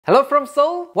Hello from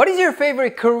Seoul! What is your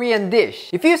favorite Korean dish?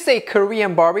 If you say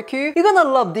Korean barbecue, you're gonna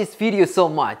love this video so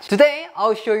much. Today,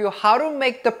 I'll show you how to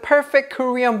make the perfect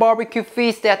Korean barbecue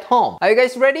feast at home. Are you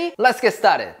guys ready? Let's get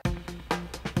started!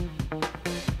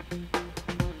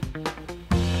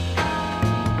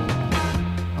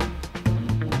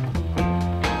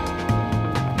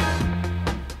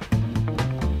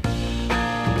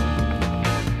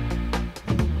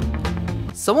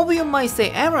 Some of you might say,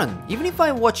 Aaron, even if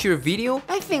I watch your video,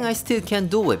 I think I still can't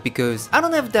do it because I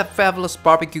don't have that fabulous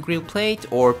barbecue grill plate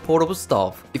or portable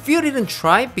stove. If you didn't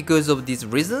try because of these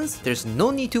reasons, there's no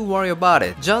need to worry about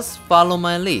it. Just follow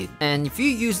my lead. And if you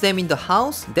use them in the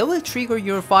house, they will trigger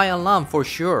your fire alarm for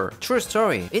sure. True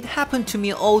story. It happened to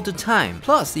me all the time.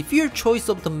 Plus, if your choice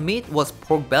of the meat was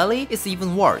pork belly, it's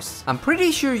even worse. I'm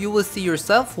pretty sure you will see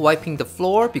yourself wiping the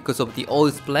floor because of the oil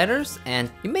splatters, and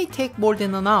it may take more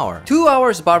than an hour. 2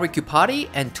 hours barbecue party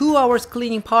and 2 hours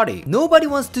cleaning party. Nobody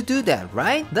wants to do that,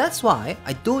 right? That's why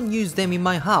I don't use them in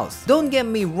my house. Don't get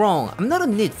me wrong, I'm not a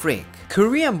neat freak.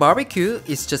 Korean barbecue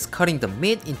is just cutting the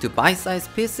meat into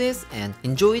bite-sized pieces and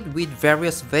enjoy it with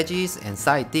various veggies and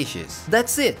side dishes.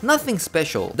 That's it, nothing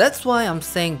special. That's why I'm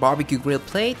saying barbecue grill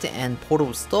plate and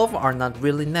portable stove are not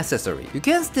really necessary. You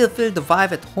can still feel the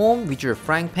vibe at home with your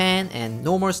frying pan and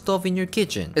normal stove in your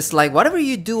kitchen. It's like whatever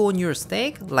you do on your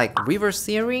steak, like reverse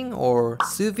searing or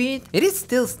sous vide, it is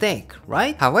still steak,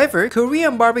 right? However,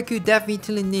 Korean barbecue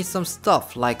definitely needs some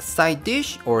stuff like side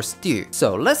dish or stew.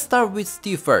 So let's start with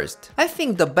stew first. I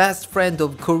think the best friend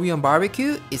of Korean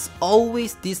barbecue is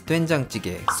always this Doenjang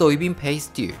Jjigae, soybean paste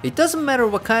stew. It doesn't matter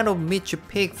what kind of meat you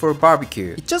pick for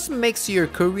barbecue, it just makes your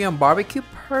Korean barbecue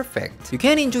perfect. You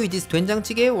can enjoy this Doenjang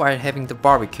Jjigae while having the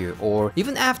barbecue or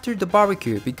even after the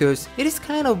barbecue because it is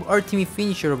kind of ultimate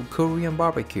finisher of Korean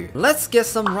barbecue. Let's get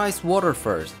some rice water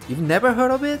first. You've never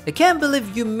heard of it? I can't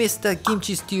believe you missed that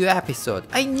kimchi stew episode.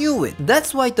 I knew it.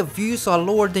 That's why the views are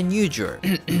lower than usual.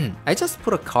 I just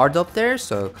put a card up there,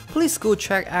 so please go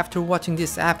check after watching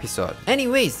this episode.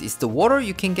 Anyways, it's the water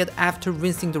you can get after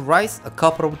rinsing the rice a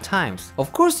couple of times.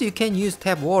 Of course you can use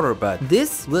tap water, but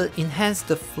this will enhance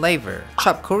the flavor.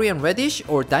 Chop Korean radish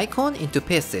or daikon into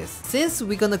pieces. Since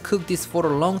we're gonna cook this for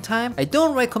a long time, I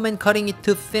don't recommend cutting it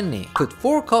too thinly. Put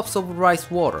 4 cups of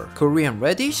rice water, Korean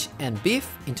radish and beef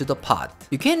into the pot.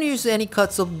 You can use any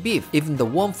cuts of beef, even the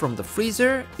one from the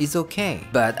freezer is okay.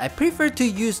 But I prefer to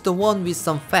use the one with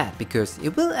some fat because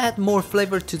it will add more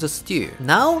flavor to the stew.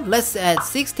 Now let's add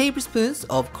 6 tablespoons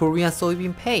of Korean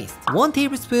soybean paste, 1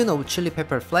 tablespoon of chili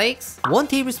pepper flakes, 1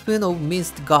 tablespoon of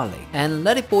minced garlic, and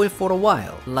let it boil for a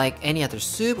while. Like any other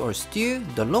soup or stew,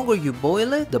 the longer you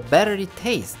boil it, the better it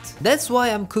tastes. That's why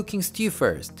I'm cooking stew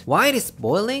first. While it is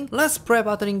boiling, let's prep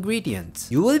other ingredients.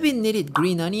 You will be needed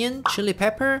green onion, chili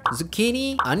pepper,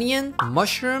 zucchini, onion,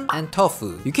 mushroom, and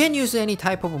tofu. You can use any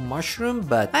type of mushroom,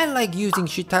 but I like using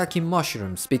shiitake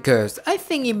mushrooms because I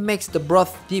think it makes the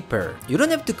broth deeper. You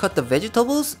don't have to cut the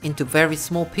vegetables into very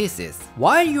small pieces.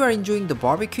 While you are enjoying the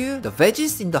barbecue, the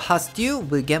veggies in the hot stew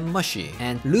will get mushy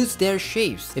and lose their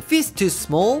shapes. If it's too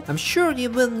small, I'm sure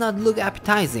it will not look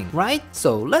appetizing, right?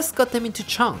 So let's cut them into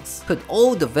chunks. Put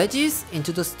all the veggies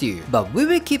into the stew, but we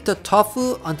will keep the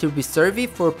tofu until we serve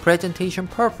it for presentation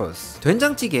purpose.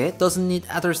 Doenjang Jjigae doesn't need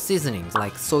other seasonings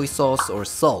like soy sauce or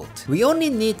salt. We only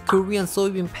need Korean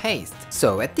soybean paste.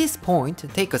 So at this point,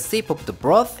 take a sip of the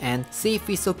broth and see if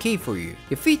it's okay for you.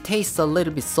 If it tastes a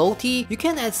little bit salty, you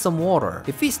can add some water.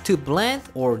 If it's too bland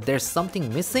or there's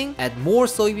something missing, add more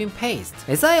soybean paste.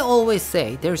 As I always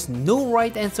say, there's no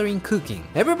right answer in cooking.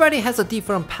 Everybody has a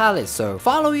different palate, so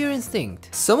follow your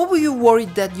instinct. Some of you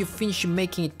worried that you finish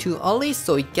making it too early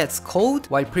so it gets cold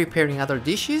while preparing other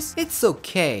dishes. It's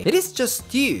okay. It is just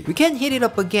stew. We can heat it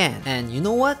up again. And you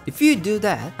know what? If you do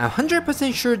that, I'm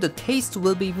 100% sure the taste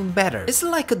will be even better. It's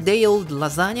like a day-old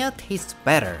lasagna tastes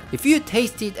better. If you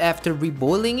taste it after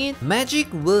reboiling it, magic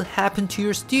will happen to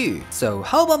your stew. So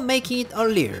how about making it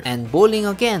earlier and boiling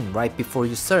again right before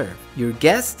you serve? Your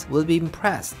guests will be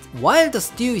impressed. While the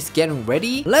stew is getting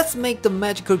ready, let's make the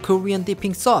magical Korean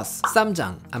dipping sauce,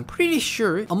 Ssamjang. I'm pretty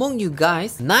sure among you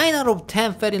guys, 9 out of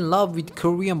 10 fell in love with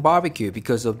Korean barbecue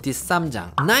because of this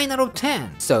Ssamjang. 9 out of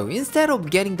 10. So instead of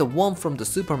getting the one from the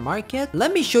supermarket,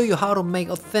 let me show you how to make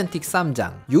authentic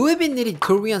Ssamjang. You will be needing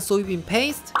Korean soybean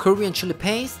paste, Korean chili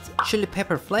paste, chili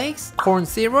pepper flakes, corn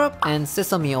syrup, and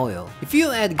sesame oil. If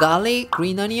you add garlic,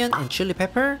 green onion, and chili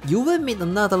pepper, you will meet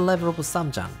another level of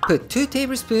Ssamjang. Put 2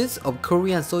 tablespoons of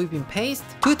Korean soybean paste,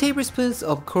 2 tablespoons tablespoons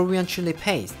of Korean chili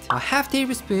paste, a half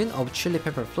tablespoon of chili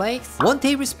pepper flakes, 1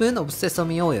 tablespoon of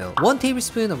sesame oil, 1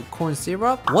 tablespoon of corn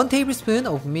syrup, 1 tablespoon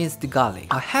of minced garlic,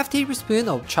 a half tablespoon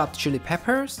of chopped chili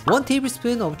peppers, 1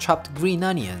 tablespoon of chopped green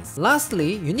onions.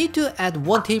 Lastly, you need to add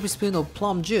 1 tablespoon of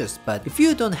plum juice, but if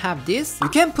you don't have this, you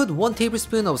can put 1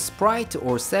 tablespoon of Sprite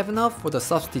or 7-Up for the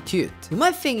substitute. You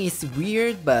might think it's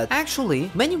weird, but actually,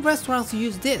 many restaurants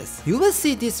use this. You will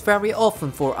see this very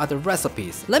often for other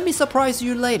recipes. Let me surprise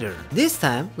you later. This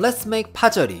time, let's make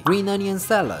pajori, green onion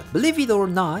salad. Believe it or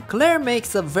not, Claire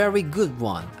makes a very good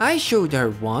one. I showed her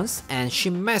once and she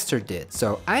mastered it,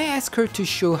 so I asked her to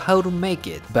show how to make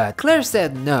it. But Claire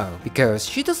said no, because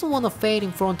she doesn't want to fade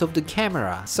in front of the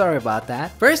camera. Sorry about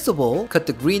that. First of all, cut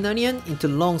the green onion into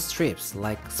long strips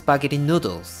like spaghetti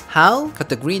noodles. How? Cut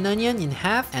the green onion in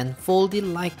half and fold it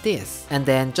like this, and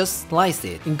then just slice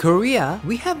it. In Korea,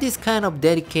 we have this kind of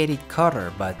dedicated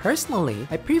cutter, but personally,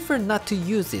 I prefer not to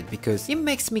use it because it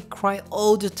makes me cry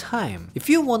all the time. If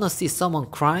you wanna see someone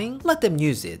crying, let them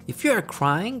use it. If you are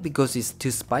crying because it's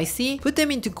too spicy, put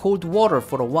them into cold water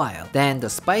for a while. Then the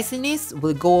spiciness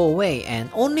will go away and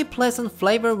only pleasant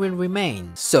flavor will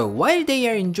remain. So while they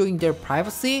are enjoying their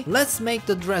privacy, let's make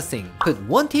the dressing. Put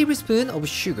 1 tablespoon of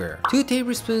sugar, 2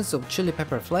 tablespoons of chili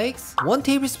pepper flakes, 1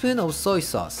 tablespoon of soy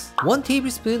sauce, 1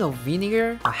 tablespoon of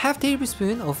vinegar, a half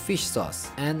tablespoon of fish sauce,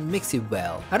 and mix it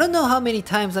well. I don't know how many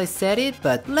times I said it,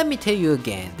 but let me tell you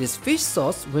again, this fish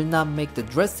sauce will not make the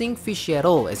dressing fishy at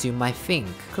all as you might think.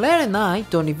 Claire and I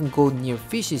don't even go near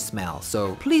fishy smell,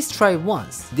 so please try it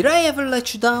once. Did I ever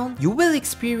let you down? You will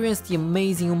experience the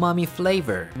amazing umami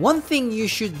flavor. One thing you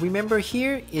should remember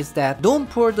here is that don't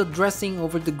pour the dressing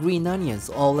over the green onions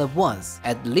all at once.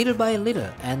 Add little by little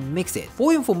and mix it.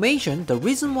 For information, the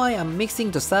reason why I'm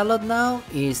mixing the salad now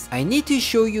is I need to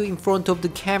show you in front of the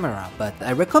camera, but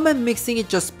I recommend mixing it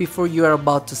just before you are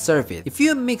about to serve it. If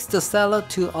you mix the salad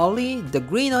too early, the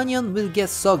green onion will get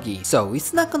soggy, so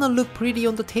it's not gonna look pretty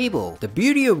on the table. The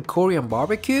beauty of Korean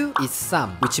barbecue is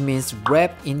sam, which means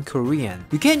wrap in Korean.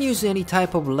 You can use any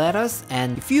type of lettuce,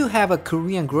 and if you have a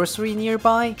Korean grocery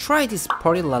nearby, try this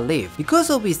perilla leaf. Because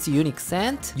of its unique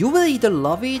scent, you will either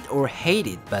love it or hate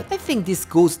it, but I think this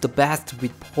goes the best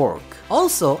with pork.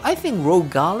 Also, I think raw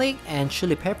garlic and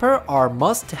chili pepper are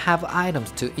must-have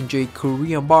items to enjoy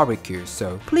Korean barbecue,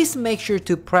 so please make sure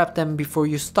to prep them before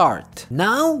you start.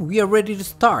 Now we are ready to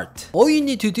start. All you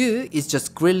need to do is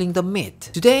just grilling the meat.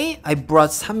 Today I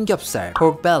brought samgyeopsal,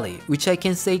 pork belly, which I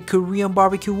can say Korean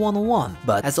barbecue 101.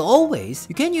 But as always,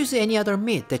 you can use any other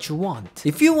meat that you want.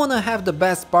 If you wanna have the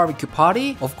best barbecue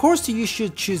party, of course you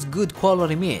should choose good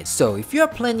quality meat. So if you are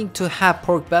planning to have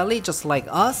pork belly just like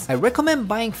us, I recommend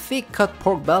buying thick cut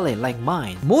pork belly like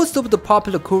mine. Most of the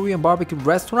popular Korean barbecue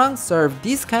restaurants serve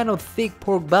this kind of thick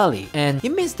pork belly, and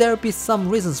it means there will be some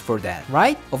reasons for that,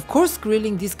 right? Of course,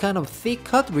 grilling this kind of thick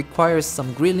cut requires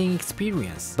some grilling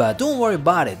experience, but don't worry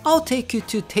about it. I'll take you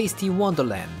to tasty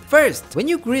wonderland. First, when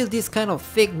you grill this kind of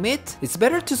thick meat, it's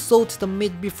better to salt the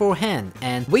meat beforehand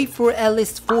and wait for at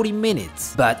least 40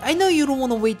 minutes. But I know you don't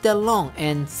want to wait that long,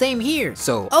 and same here,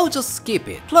 so I'll just skip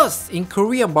it. Plus, in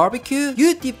Korean barbecue,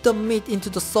 you dip the meat into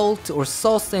the salt or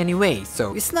sauce anyway,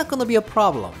 so it's not gonna be a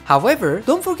problem. However,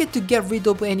 don't forget to get rid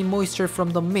of any moisture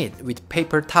from the meat with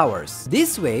paper towels.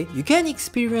 This way, you can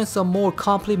experience a more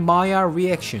complete Maillard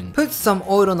reaction. Put some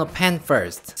oil on a pan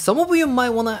first. Some of you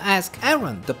might wanna ask,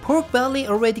 Aaron, the pork belly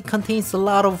already contains a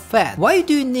lot of fat. Why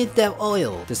do you need that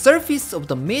oil? The surface of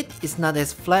the meat is not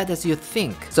as flat as you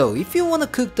think. So if you wanna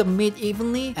cook the meat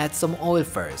evenly, add some oil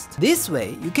first. This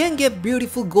way, you can get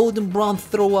beautiful golden brown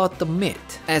throughout the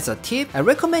meat. As a tip, I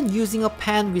recommend using a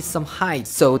pan with some height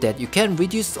so that you can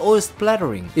reduce oil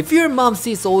splattering. If your mom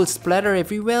sees oil splatter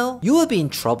everywhere, you will be in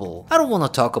trouble. I don't wanna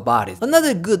talk about it.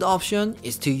 Another good option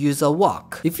is to use a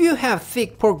wok. If you have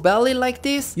thick pork belly like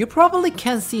this, you probably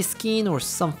can see skin or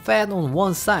some fat on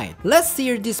one side. Let's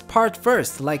sear this part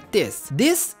first like this.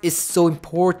 This is so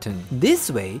important. This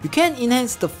way, you can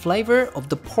enhance the flavor of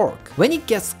the pork. When it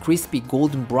gets crispy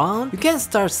golden brown, you can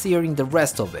start searing the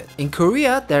rest of it. In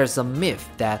Korea, there's a myth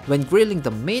that when grilling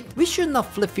the meat, we should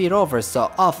not flip it over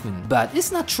so often, but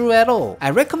it's not true at all. I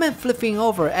recommend flipping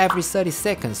over every 30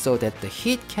 seconds so that the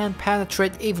heat can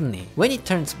penetrate evenly. When it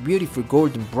turns beautiful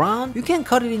golden brown, you can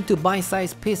cut it into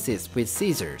bite-sized pieces with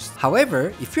scissors.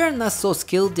 However, if you are not so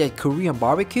skilled at Korean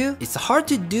barbecue, it's hard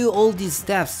to do all these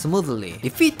steps smoothly.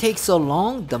 If it takes so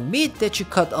long, the meat that you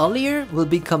cut earlier will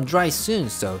become dry soon,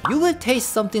 so you will taste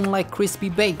something like crispy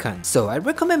bacon. So I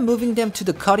recommend moving them to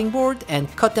the cutting board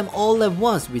and cut them all at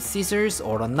once with scissors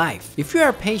or a knife. If you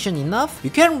are patient enough, you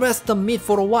can rest the meat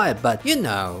for a while, but you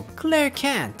know, Claire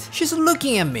can't. She's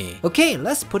looking at me. Okay,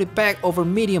 let's put it back over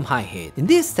medium high heat. In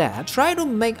this step, try to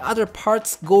make other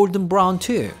parts golden brown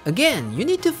too. Again, you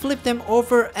need to flip them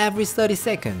over every 30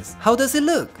 seconds. How does it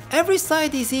look? Every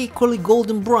side is equally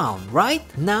golden brown, right?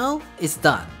 Now it's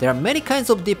done. There are many kinds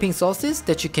of dipping sauces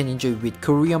that you can enjoy with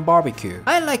Korean barbecue.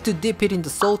 I like to dip it in the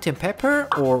salt and pepper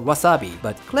or wasabi,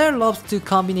 but Claire loves the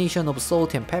combination of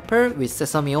salt and pepper with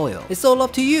sesame oil. It's all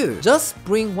up to you. Just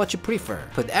bring what you prefer.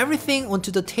 Put everything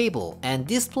onto the table and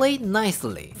display it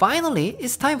nicely. Finally,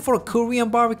 it's time for a Korean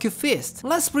barbecue feast.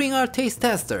 Let's bring our taste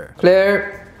tester.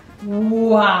 Claire.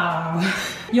 우와.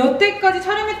 여태까지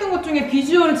촬영했던 것 중에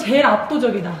비주얼은 제일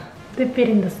압도적이다. Dip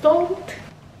it in the salt.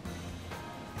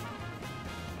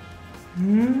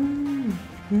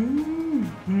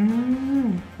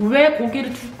 왜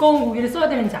고기를 두꺼운 고기를 써야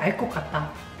되는지 알 것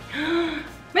같다.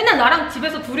 맨날 나랑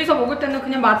집에서 둘이서 먹을 때는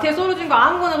그냥 마트에 썰어진 거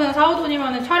아무거나 그냥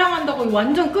사오더니만 촬영한다고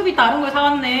완전 급이 다른 걸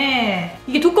사왔네.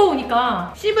 이게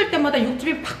두꺼우니까 씹을 때마다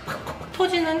육즙이 팍팍팍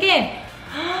터지는 게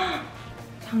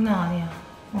장난 아니야.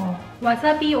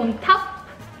 와사비 on top.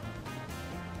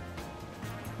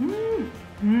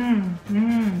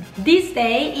 These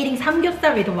days, eating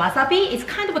samgyeopsal with wasabi is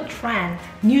kind of a trend,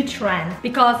 new trend,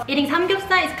 because eating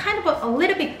samgyeopsal is kind of a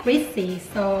little bit greasy.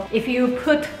 So if you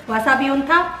put wasabi on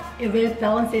top, it will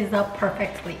balance it up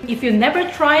perfectly. If you never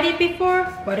tried it before,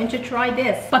 why don't you try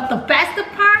this? But the best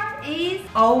part is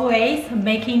always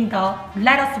making the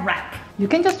lettuce wrap. You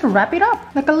can just wrap it up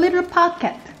like a little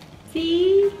pocket.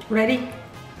 See? Ready?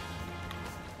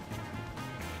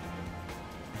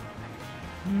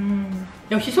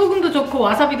 역시 소금도 좋고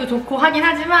와사비도 좋고 하긴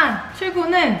하지만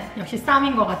최고는 역시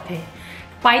쌈인 것 같아.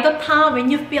 By the time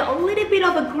when you feel a little bit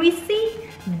of a greasy,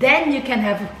 then you can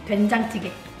have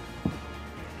된장찌개.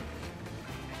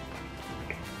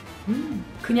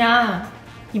 그냥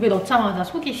입에 넣자마자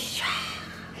속이 샤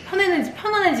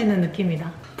편안해지는 느낌이다.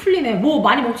 풀리네. 뭐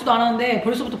많이 먹지도 않았는데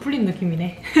벌써부터 풀리는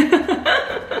느낌이네.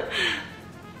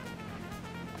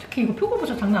 특히 이거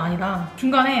표고버섯 장난 아니다.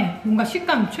 중간에 뭔가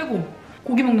식감 최고.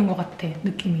 고기 먹는 것 같아,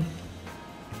 느낌이.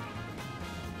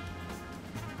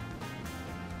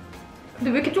 근데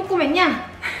왜 이렇게 조그맸냐?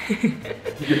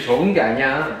 이게 적은 게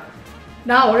아니야.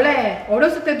 나 원래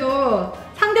어렸을 때도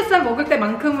삼겹살 먹을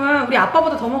때만큼은 우리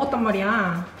아빠보다 더 먹었단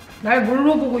말이야. 날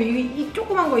뭘로 보고 이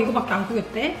조그만 거 이거밖에 안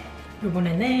크겠대?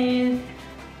 이번에는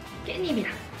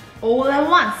깻잎이랑 all at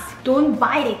once. Don't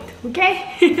bite it,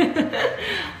 okay?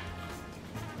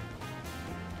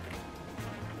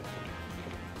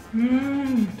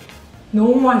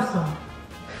 너무 맛있어.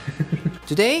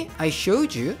 Today, I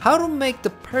showed you how to make the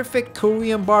perfect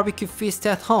Korean barbecue feast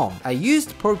at home. I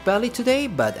used pork belly today,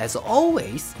 but as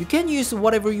always, you can use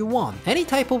whatever you want. Any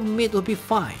type of meat will be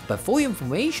fine. But for your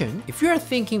information, if you are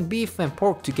thinking beef and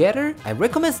pork together, I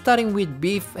recommend starting with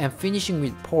beef and finishing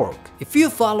with pork. If you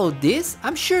follow this,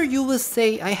 I'm sure you will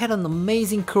say I had an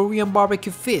amazing Korean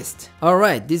barbecue feast.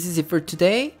 Alright, this is it for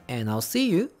today, and I'll see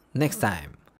you next time.